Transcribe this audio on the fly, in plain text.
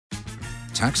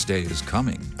Tax day is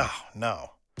coming. Oh,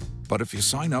 no. But if you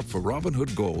sign up for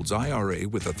Robinhood Gold's IRA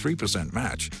with a 3%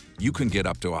 match, you can get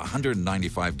up to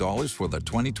 $195 for the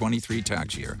 2023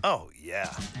 tax year. Oh, yeah.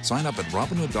 Sign up at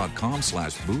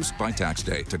Robinhood.com/boost by tax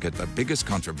day to get the biggest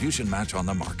contribution match on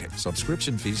the market.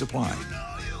 Subscription fees apply.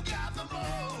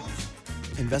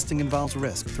 Investing involves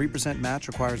risk. 3% match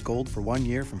requires gold for 1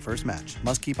 year from first match.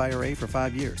 Must keep IRA for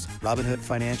 5 years. Robinhood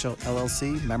Financial,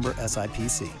 LLC, member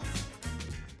SIPC.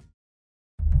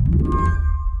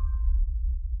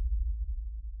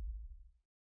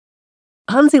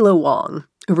 Hansi-Lo Wong,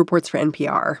 who reports for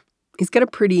NPR, he's got a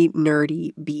pretty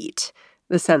nerdy beat,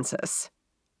 the census.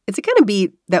 It's a kind of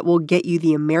beat that will get you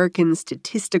the American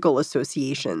Statistical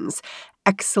Association's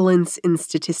Excellence in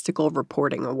Statistical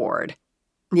Reporting Award.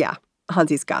 Yeah,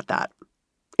 Hansi's got that.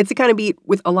 It's the kind of beat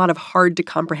with a lot of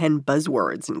hard-to-comprehend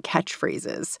buzzwords and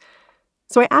catchphrases.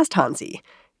 So I asked Hansi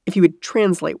if he would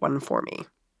translate one for me.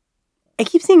 I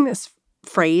keep seeing this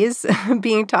phrase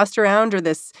being tossed around, or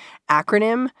this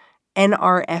acronym,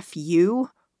 NRFU.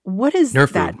 What does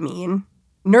that mean?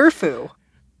 NRFU.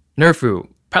 NRFU.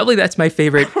 Probably that's my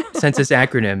favorite census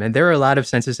acronym, and there are a lot of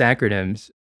census acronyms.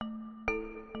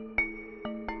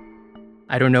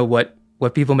 I don't know what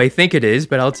people may think it is,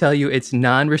 but I'll tell you it's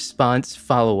non-response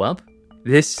follow-up.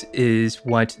 This is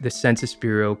what the Census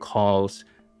Bureau calls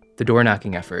the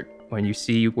door-knocking effort. When you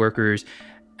see workers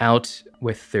out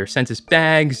with their census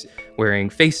bags, wearing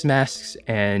face masks,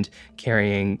 and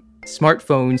carrying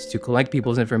smartphones to collect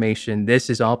people's information, this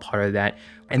is all part of that.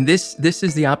 And this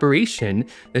is the operation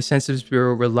the Census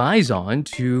Bureau relies on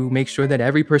to make sure that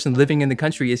every person living in the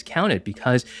country is counted,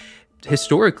 because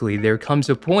historically there comes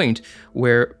a point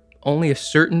where only a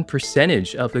certain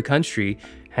percentage of the country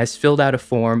has filled out a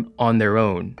form on their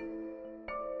own.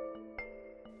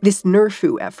 This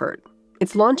NRFU effort,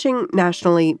 it's launching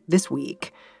nationally this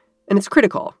week, and it's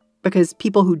critical because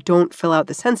people who don't fill out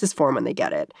the census form when they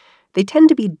get it, they tend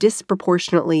to be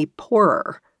disproportionately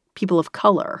poorer, people of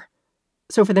color.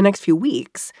 So for the next few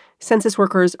weeks, census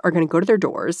workers are going to go to their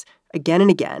doors again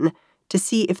and again to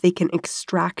see if they can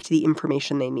extract the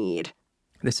information they need.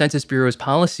 The Census Bureau's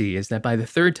policy is that by the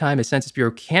third time a Census Bureau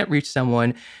can't reach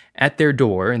someone at their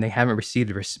door and they haven't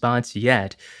received a response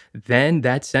yet, then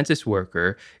that census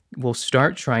worker will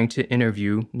start trying to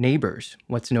interview neighbors,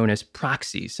 what's known as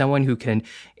proxies, someone who can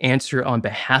answer on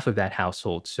behalf of that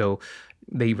household. So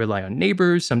they rely on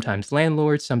neighbors, sometimes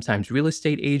landlords, sometimes real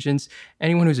estate agents,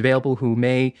 anyone who's available who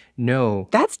may know.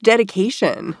 That's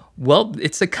dedication. Well,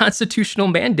 it's a constitutional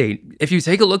mandate. If you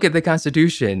take a look at the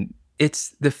Constitution, it's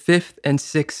the 5th and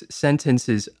 6th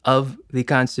sentences of the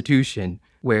Constitution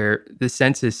where the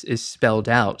census is spelled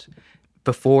out.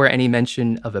 Before any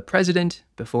mention of a president,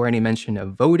 before any mention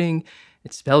of voting,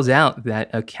 it spells out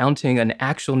that a counting, an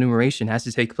actual numeration, has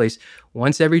to take place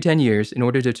once every 10 years in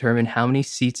order to determine how many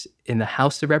seats in the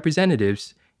House of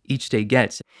Representatives each state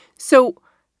gets. So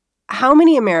how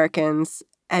many Americans,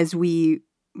 as we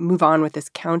move on with this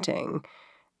counting,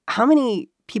 how many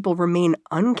people remain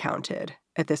uncounted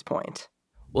at this point?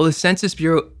 Well, the Census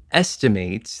Bureau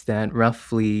estimates that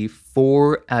roughly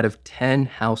 4 out of 10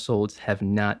 households have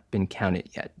not been counted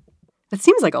yet. That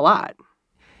seems like a lot.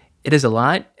 It is a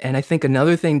lot. And I think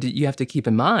another thing that you have to keep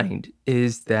in mind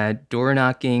is that door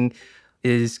knocking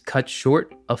is cut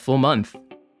short a full month.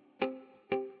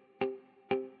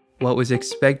 What was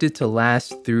expected to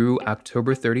last through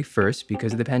October 31st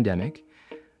because of the pandemic,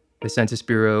 the Census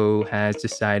Bureau has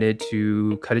decided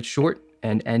to cut it short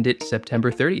and end it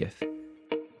September 30th.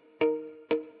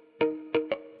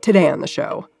 Today on the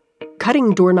show,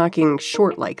 cutting door knocking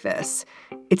short like this,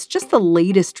 it's just the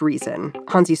latest reason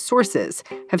Hansi's sources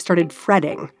have started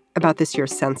fretting about this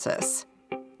year's census.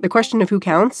 The question of who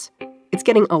counts, it's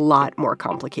getting a lot more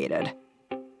complicated.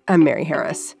 I'm Mary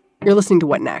Harris. You're listening to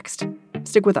What Next?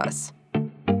 Stick with us.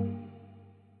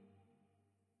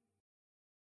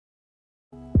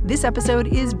 This episode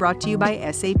is brought to you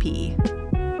by SAP.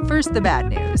 First, the bad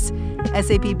news.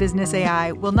 SAP Business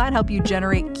AI will not help you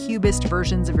generate cubist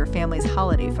versions of your family's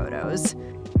holiday photos,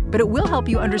 but it will help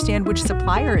you understand which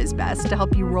supplier is best to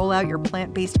help you roll out your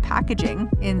plant-based packaging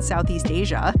in Southeast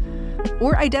Asia,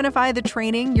 or identify the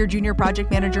training your junior project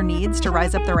manager needs to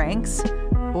rise up the ranks,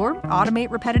 or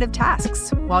automate repetitive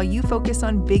tasks while you focus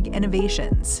on big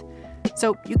innovations.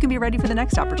 So you can be ready for the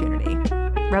next opportunity.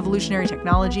 Revolutionary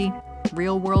technology,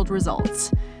 real-world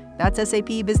results. That's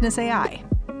SAP Business AI.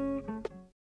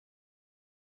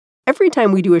 Every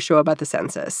time we do a show about the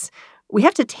census, we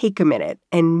have to take a minute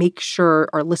and make sure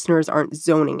our listeners aren't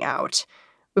zoning out.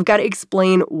 We've got to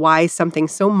explain why something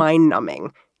so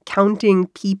mind-numbing, counting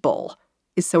people,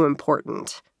 is so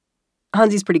important.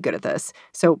 Hansi's pretty good at this,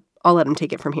 so I'll let him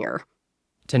take it from here.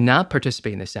 To not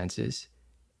participate in the census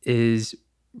is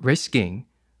risking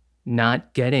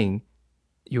not getting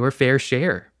your fair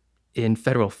share in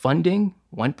federal funding,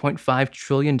 $1.5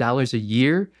 trillion a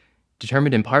year,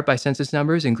 determined in part by census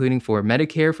numbers, including for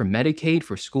Medicare, for Medicaid,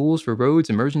 for schools, for roads,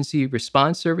 emergency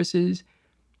response services,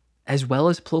 as well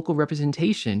as political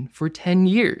representation for 10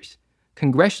 years,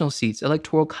 congressional seats,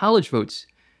 electoral college votes,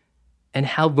 and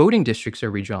how voting districts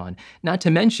are redrawn. Not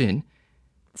to mention,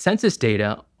 census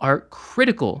data are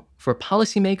critical for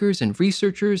policymakers and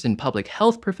researchers and public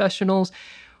health professionals.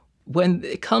 When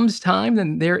it comes time,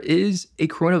 then there is a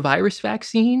coronavirus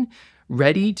vaccine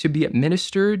ready to be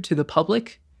administered to the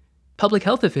public. Public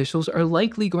health officials are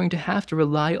likely going to have to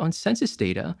rely on census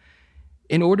data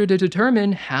in order to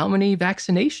determine how many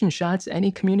vaccination shots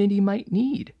any community might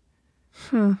need.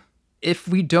 If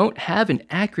we don't have an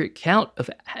accurate count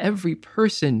of every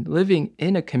person living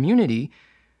in a community,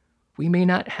 we may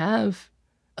not have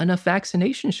enough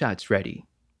vaccination shots ready.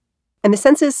 And the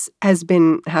census has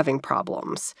been having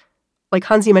problems. Like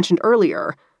Hansi mentioned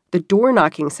earlier, the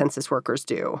door-knocking census workers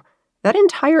do. That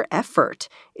entire effort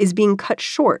is being cut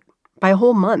short by a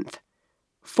whole month.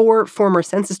 4 former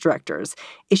census directors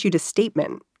issued a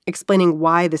statement explaining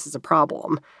why this is a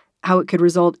problem, how it could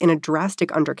result in a drastic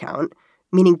undercount,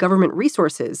 meaning government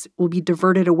resources will be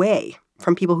diverted away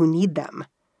from people who need them.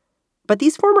 But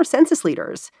these former census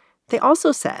leaders, they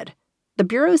also said the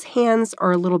Bureau's hands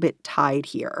are a little bit tied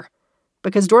here.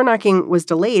 Because door-knocking was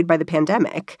delayed by the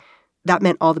pandemic, that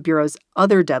meant all the Bureau's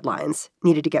other deadlines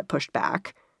needed to get pushed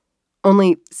back.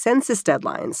 Only census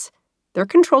deadlines, they're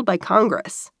controlled by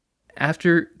Congress.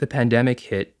 After the pandemic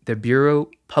hit, the Bureau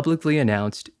publicly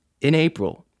announced in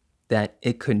April that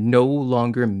it could no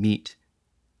longer meet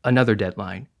another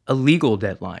deadline, a legal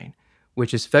deadline,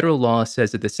 which is federal law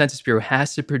says that the Census Bureau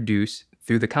has to produce,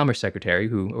 through the Commerce Secretary,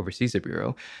 who oversees the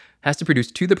Bureau, has to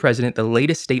produce to the president the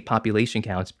latest state population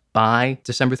counts by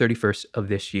December 31st of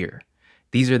this year.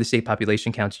 These are the state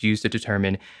population counts used to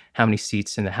determine how many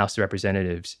seats in the House of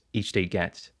Representatives each state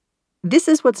gets. This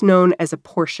is what's known as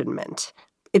apportionment.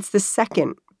 It's the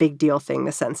second big deal thing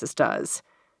the census does.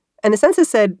 And the census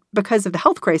said because of the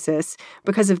health crisis,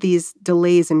 because of these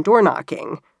delays in door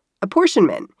knocking,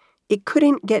 apportionment, it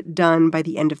couldn't get done by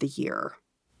the end of the year.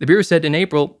 The Bureau said in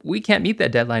April, we can't meet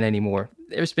that deadline anymore.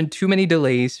 There's been too many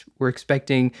delays. We're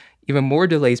expecting even more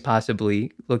delays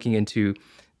possibly looking into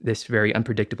this very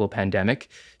unpredictable pandemic.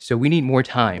 So we need more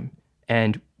time.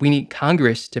 And we need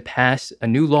Congress to pass a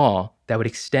new law that would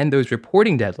extend those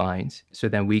reporting deadlines so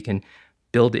that we can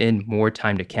build in more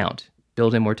time to count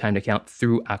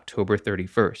through October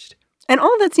 31st. And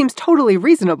all of that seems totally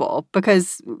reasonable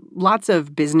because lots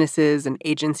of businesses and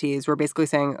agencies were basically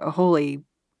saying, holy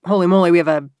moly, we have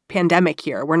a pandemic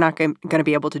here. We're not going to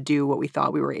be able to do what we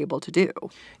thought we were able to do.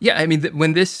 Yeah, I mean,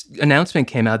 when this announcement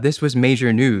came out, this was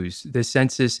major news. The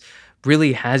census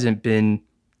really hasn't been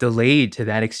delayed to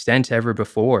that extent ever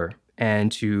before.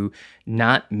 And to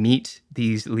not meet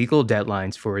these legal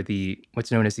deadlines for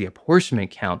what's known as the apportionment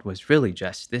count was really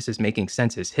this is making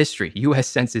census history, U.S.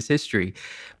 Census history.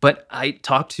 But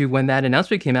when that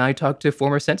announcement came out, I talked to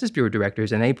former Census Bureau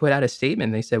directors, and they put out a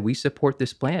statement. They said, we support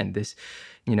this plan.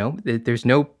 There's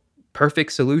no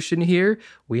perfect solution here.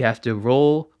 We have to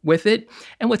roll with it.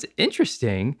 And what's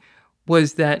interesting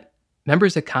was that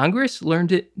members of Congress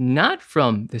learned it not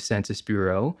from the Census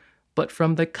Bureau, but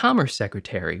from the Commerce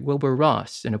Secretary, Wilbur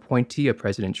Ross, an appointee of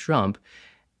President Trump.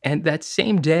 And that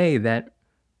same day that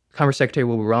Commerce Secretary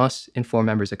Wilbur Ross informed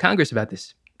members of Congress about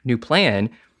this new plan,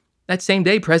 that same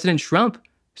day President Trump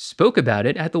spoke about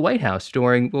it at the White House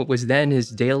during what was then his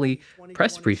daily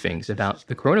press briefings about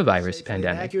the coronavirus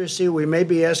pandemic. Accuracy, we may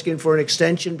be asking for an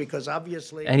extension because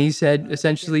obviously... And he said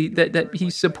essentially that he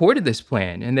supported this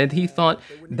plan and that he thought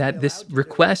that this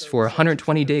request for a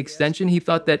 120-day extension, he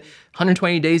thought that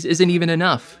 120 days isn't even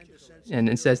enough. And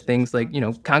it says things like,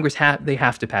 Congress, they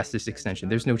have to pass this extension.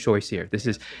 There's no choice here. This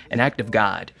is an act of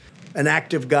God. An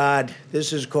act of God.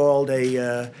 This is called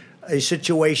a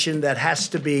situation that has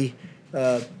to be...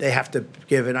 they have to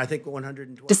give, and I think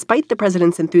 120. Despite the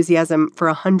president's enthusiasm for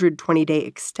a 120-day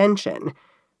extension,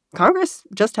 Congress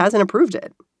just hasn't approved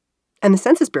it. And the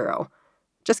Census Bureau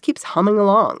just keeps humming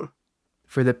along.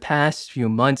 For the past few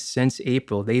months since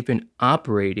April, they've been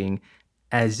operating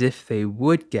as if they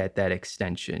would get that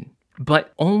extension.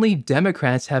 But only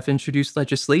Democrats have introduced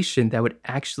legislation that would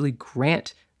actually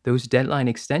grant those deadline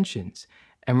extensions.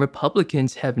 And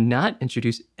Republicans have not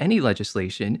introduced any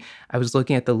legislation. I was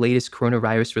looking at the latest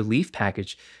coronavirus relief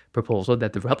package proposal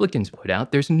that the Republicans put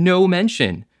out. There's no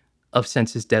mention of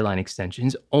census deadline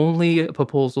extensions, only a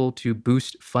proposal to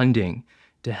boost funding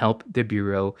to help the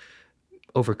Bureau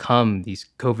overcome these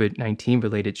COVID-19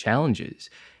 related challenges.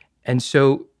 And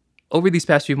so over these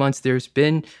past few months, there's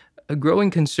been a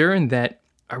growing concern that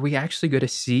are we actually going to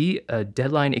see a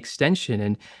deadline extension?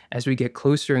 And as we get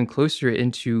closer and closer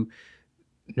into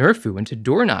NRFU, into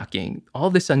door knocking, all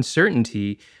this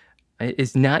uncertainty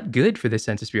is not good for the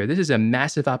Census Bureau. This is a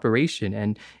massive operation.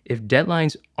 And if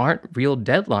deadlines aren't real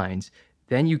deadlines,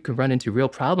 then you can run into real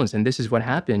problems. And this is what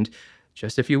happened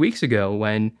just a few weeks ago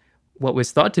when what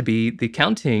was thought to be the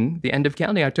end of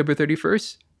counting, October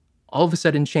 31st, all of a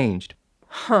sudden changed.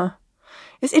 Huh.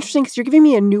 It's interesting because you're giving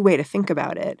me a new way to think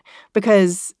about it.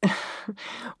 Because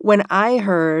when I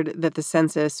heard that the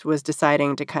census was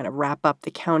deciding to kind of wrap up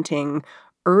the counting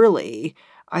early,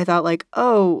 I thought like,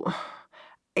 oh,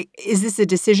 is this a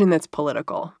decision that's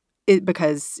political?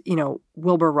 Because,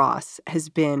 Wilbur Ross has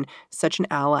been such an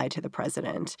ally to the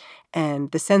president,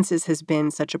 and the census has been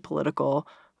such a political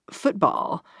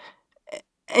football.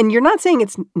 And you're not saying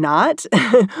it's not,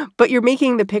 but you're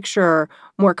making the picture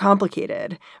more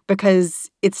complicated because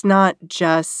it's not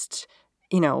just,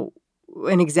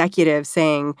 an executive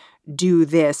saying, do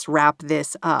this, wrap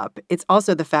this up. It's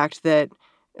also the fact that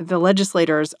the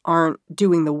legislators aren't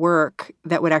doing the work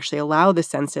that would actually allow the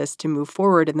census to move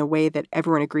forward in the way that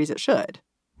everyone agrees it should.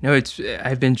 No,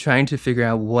 I've been trying to figure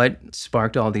out what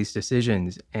sparked all these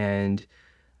decisions, and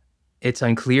it's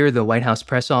unclear. The White House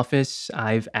press office,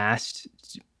 I've asked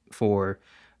for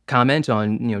comment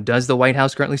on, does the White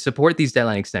House currently support these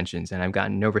deadline extensions? And I've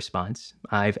gotten no response.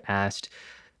 I've asked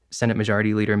Senate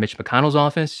Majority Leader Mitch McConnell's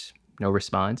office, no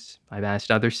response. I've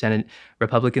asked other Senate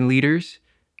Republican leaders,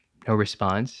 no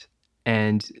response.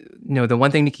 And, the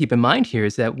one thing to keep in mind here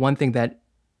is that one thing that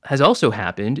has also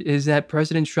happened is that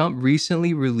President Trump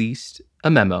recently released a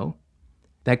memo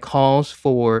that calls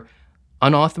for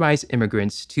unauthorized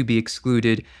immigrants to be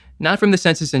excluded, not from the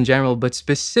census in general, but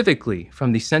specifically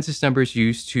from the census numbers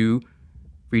used to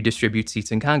redistribute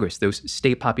seats in Congress, those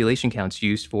state population counts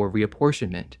used for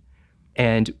reapportionment.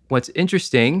 And what's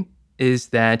interesting is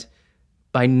that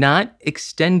by not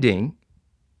extending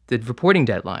the reporting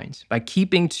deadlines, by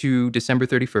keeping to December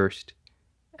 31st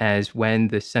as when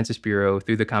the Census Bureau,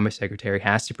 through the Commerce Secretary,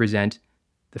 has to present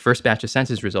the first batch of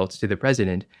census results to the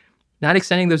president, not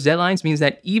extending those deadlines means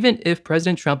that even if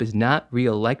President Trump is not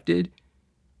reelected,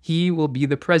 he will be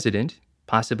the president,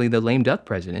 possibly the lame duck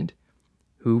president,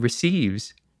 who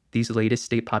receives these latest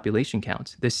state population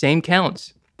counts, the same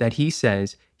counts that he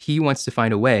says he wants to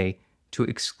find a way to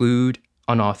exclude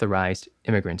unauthorized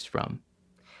immigrants from.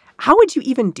 How would you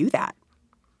even do that?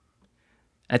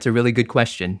 That's a really good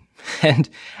question. And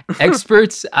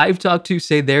experts I've talked to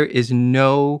say there is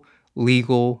no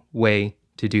legal way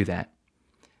to do that.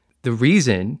 The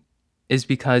reason is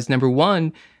because, number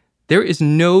one, there is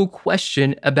no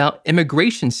question about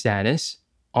immigration status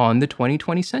on the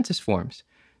 2020 census forms.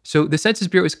 So the Census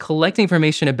Bureau is collecting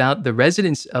information about the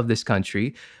residents of this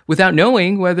country without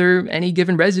knowing whether any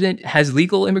given resident has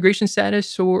legal immigration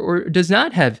status or does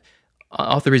not have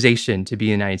authorization to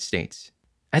be in the United States.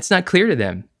 That's not clear to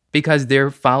them because they're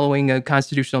following a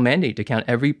constitutional mandate to count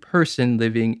every person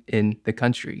living in the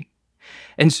country.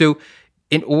 And so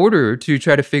in order to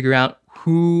try to figure out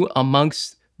who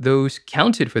amongst those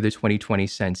counted for the 2020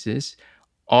 census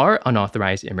are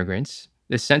unauthorized immigrants,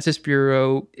 the Census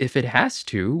Bureau, if it has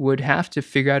to, would have to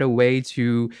figure out a way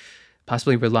to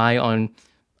possibly rely on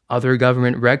other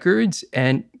government records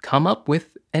and come up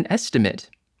with an estimate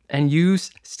and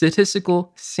use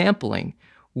statistical sampling,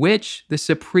 which the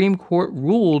Supreme Court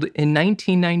ruled in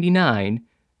 1999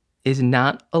 is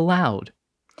not allowed.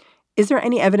 Is there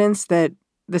any evidence that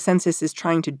the census is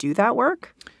trying to do that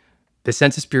work? The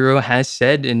Census Bureau has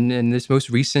said in this most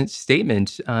recent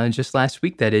statement just last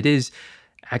week that it is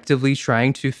actively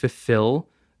trying to fulfill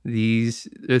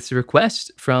this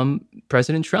request from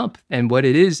President Trump. And what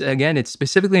it is, again, it's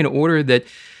specifically an order that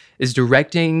is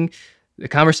directing the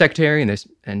Commerce Secretary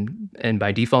and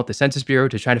by default the Census Bureau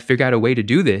to try to figure out a way to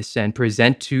do this and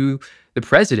present to the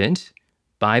president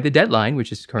by the deadline,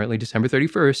 which is currently December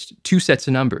 31st, two sets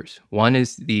of numbers. One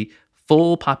is the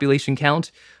full population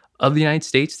count of the United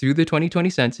States through the 2020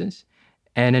 census,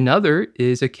 and another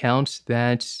is a count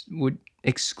that would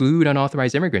exclude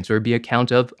unauthorized immigrants or be a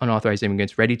count of unauthorized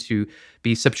immigrants ready to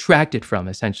be subtracted from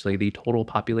essentially the total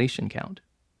population count.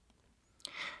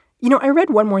 I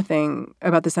read one more thing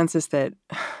about the census that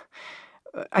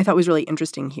I thought was really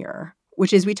interesting here,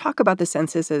 which is we talk about the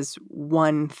census as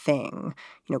one thing,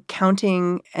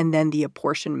 counting and then the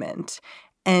apportionment.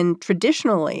 And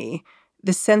traditionally,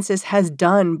 the census has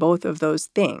done both of those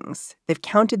things. They've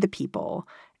counted the people,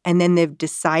 and then they've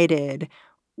decided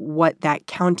what that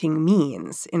counting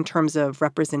means in terms of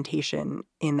representation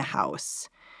in the House.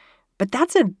 But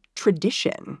that's a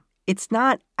tradition. It's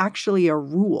not actually a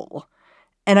rule.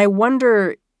 And I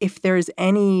wonder if there's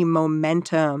any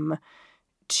momentum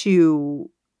to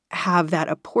have that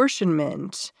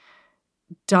apportionment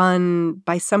done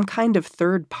by some kind of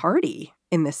third party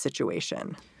in this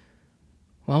situation.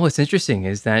 Well, what's interesting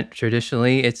is that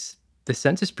traditionally it's the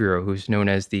Census Bureau who's known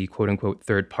as the quote-unquote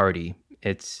third party.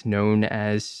 It's known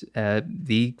as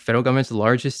the federal government's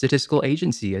largest statistical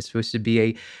agency. It's supposed to be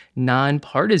a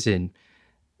nonpartisan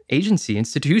agency,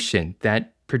 institution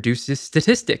that produces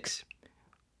statistics,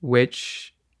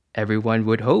 which everyone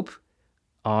would hope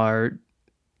are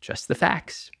just the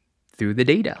facts through the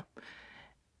data.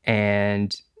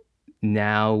 And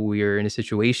now we're in a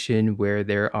situation where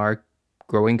there are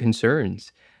growing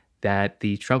concerns that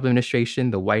the Trump administration,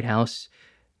 the White House,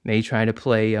 may try to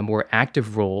play a more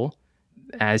active role,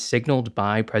 as signaled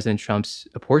by President Trump's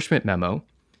apportionment memo,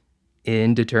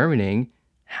 in determining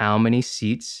how many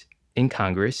seats in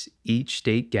Congress each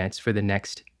state gets for the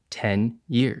next 10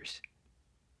 years.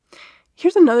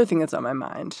 Here's another thing that's on my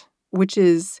mind, which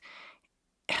is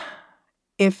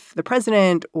if the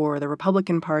president or the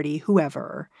Republican Party,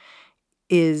 whoever,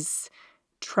 is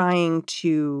trying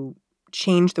to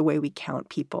change the way we count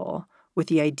people with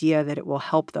the idea that it will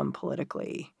help them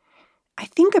politically, I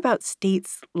think about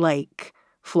states like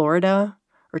Florida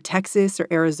or Texas or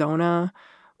Arizona,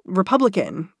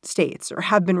 Republican states or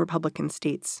have been Republican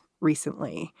states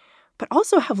recently, but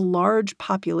also have large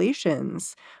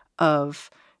populations of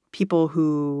people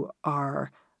who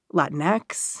are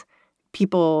Latinx,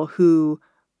 people who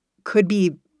could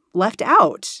be left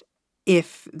out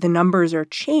if the numbers are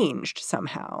changed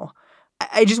somehow.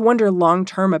 I just wonder long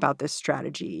term about this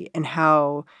strategy and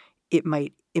how it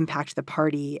might impact the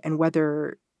party and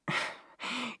whether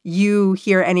you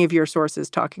hear any of your sources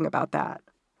talking about that.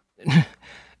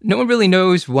 No one really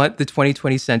knows what the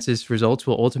 2020 census results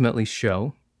will ultimately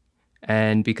show.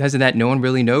 And because of that, no one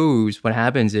really knows what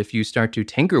happens if you start to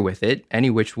tinker with it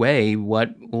any which way,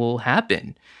 what will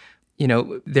happen. You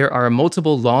know, there are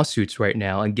multiple lawsuits right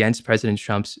now against President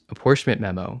Trump's apportionment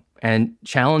memo, and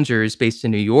challengers based in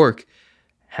New York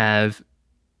have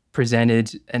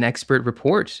presented an expert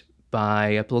report by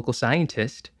a political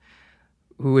scientist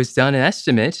who has done an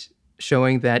estimate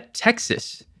showing that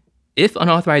Texas, if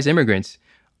unauthorized immigrants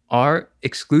are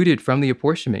excluded from the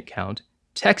apportionment count,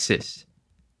 Texas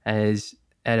is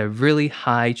at a really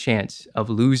high chance of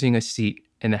losing a seat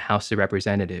in the House of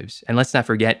Representatives. And let's not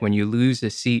forget, when you lose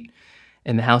a seat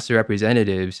in the House of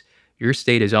Representatives, your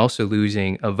state is also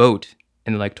losing a vote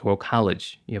in the Electoral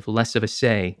College. You have less of a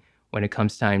say when it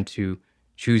comes time to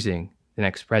choosing the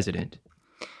next president.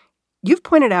 You've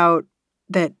pointed out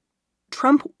that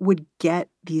Trump would get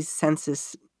these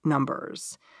census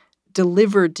numbers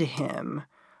delivered to him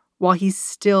while he's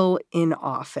still in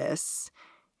office,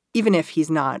 even if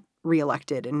he's not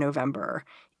reelected in November,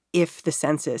 if the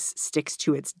census sticks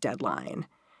to its deadline.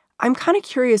 I'm kind of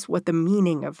curious what the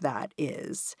meaning of that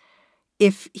is.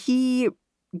 If he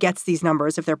gets these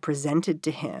numbers, if they're presented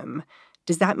to him,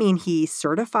 does that mean he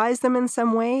certifies them in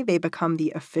some way? They become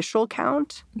the official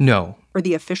count? No. Or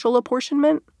the official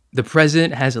apportionment? The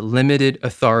president has limited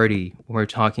authority when we're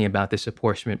talking about this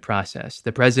apportionment process.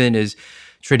 The president is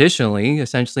traditionally,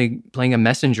 essentially playing a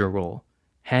messenger role,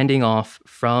 handing off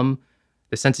from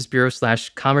the Census Bureau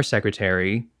 / Commerce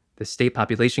Secretary the state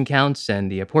population counts and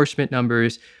the apportionment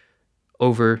numbers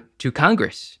over to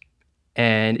Congress.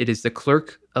 And it is the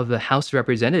clerk of the House of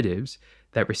Representatives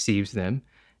that receives them.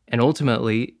 And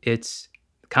ultimately, it's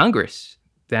Congress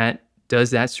that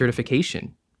does that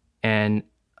certification and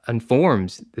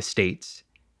informs the states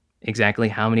exactly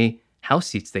how many House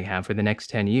seats they have for the next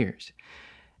 10 years.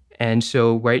 And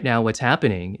so right now what's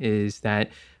happening is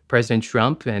that President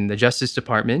Trump and the Justice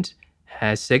Department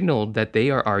has signaled that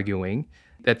they are arguing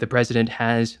that the president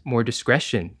has more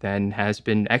discretion than has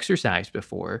been exercised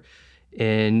before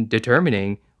in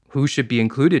determining who should be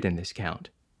included in this count.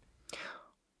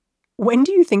 When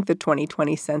do you think the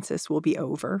 2020 census will be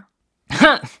over?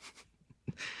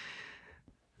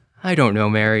 I don't know,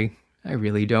 Mary. I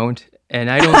really don't. And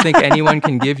I don't think anyone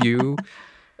can give you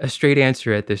a straight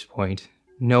answer at this point.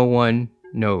 No one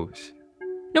knows.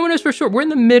 No one knows for sure. We're in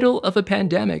the middle of a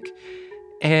pandemic.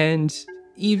 And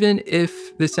even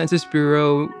if the Census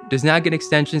Bureau does not get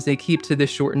extensions, they keep to the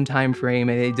shortened time frame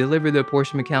and they deliver the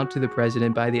apportionment count to the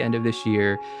president by the end of this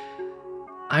year.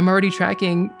 I'm already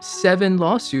tracking 7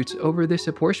 lawsuits over this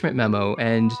apportionment memo,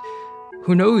 and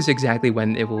who knows exactly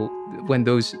when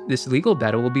this legal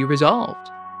battle will be resolved.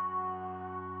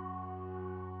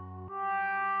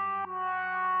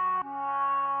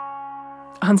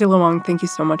 Hansi Lo Wang, thank you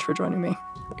so much for joining me.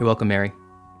 You're welcome, Mary.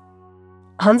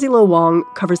 Hansi-Lo Wong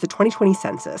covers the 2020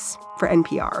 census for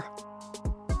NPR.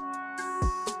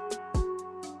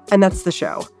 And that's the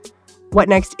show. What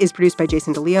Next is produced by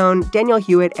Jason DeLeon, Daniel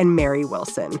Hewitt, and Mary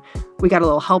Wilson. We got a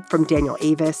little help from Daniel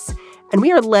Avis, and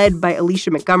we are led by Alicia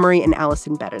Montgomery and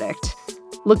Allison Benedict.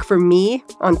 Look for me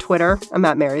on Twitter. I'm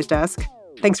at Mary's Desk.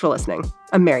 Thanks for listening.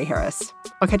 I'm Mary Harris.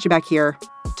 I'll catch you back here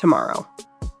tomorrow.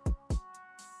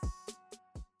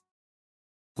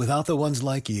 Without the ones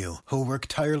like you, who work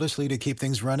tirelessly to keep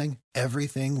things running,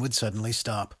 everything would suddenly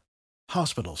stop.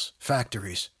 Hospitals,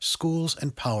 factories, schools,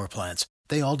 and power plants,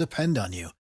 they all depend on you.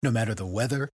 No matter the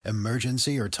weather,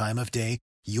 emergency, or time of day,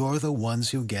 you're the ones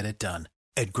who get it done.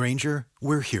 At Grainger,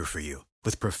 we're here for you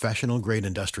with professional-grade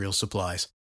industrial supplies.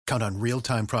 Count on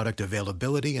real-time product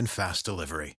availability and fast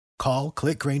delivery. Call,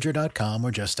 click Grainger.com, or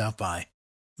just stop by.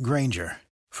 Grainger,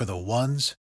 for the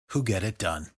ones who get it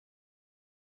done.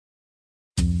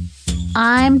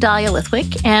 I'm Dahlia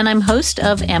Lithwick, and I'm host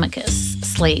of Amicus,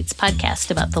 Slate's podcast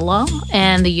about the law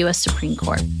and the U.S. Supreme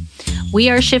Court. We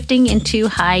are shifting into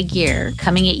high gear,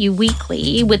 coming at you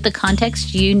weekly with the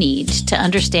context you need to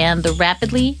understand the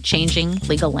rapidly changing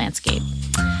legal landscape.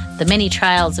 The many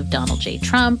trials of Donald J.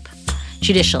 Trump,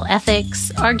 judicial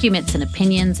ethics, arguments and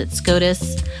opinions at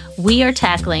SCOTUS. We are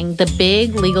tackling the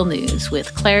big legal news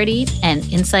with clarity and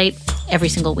insight every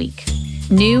single week.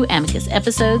 New Amicus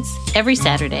episodes every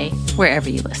Saturday, wherever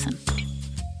you listen.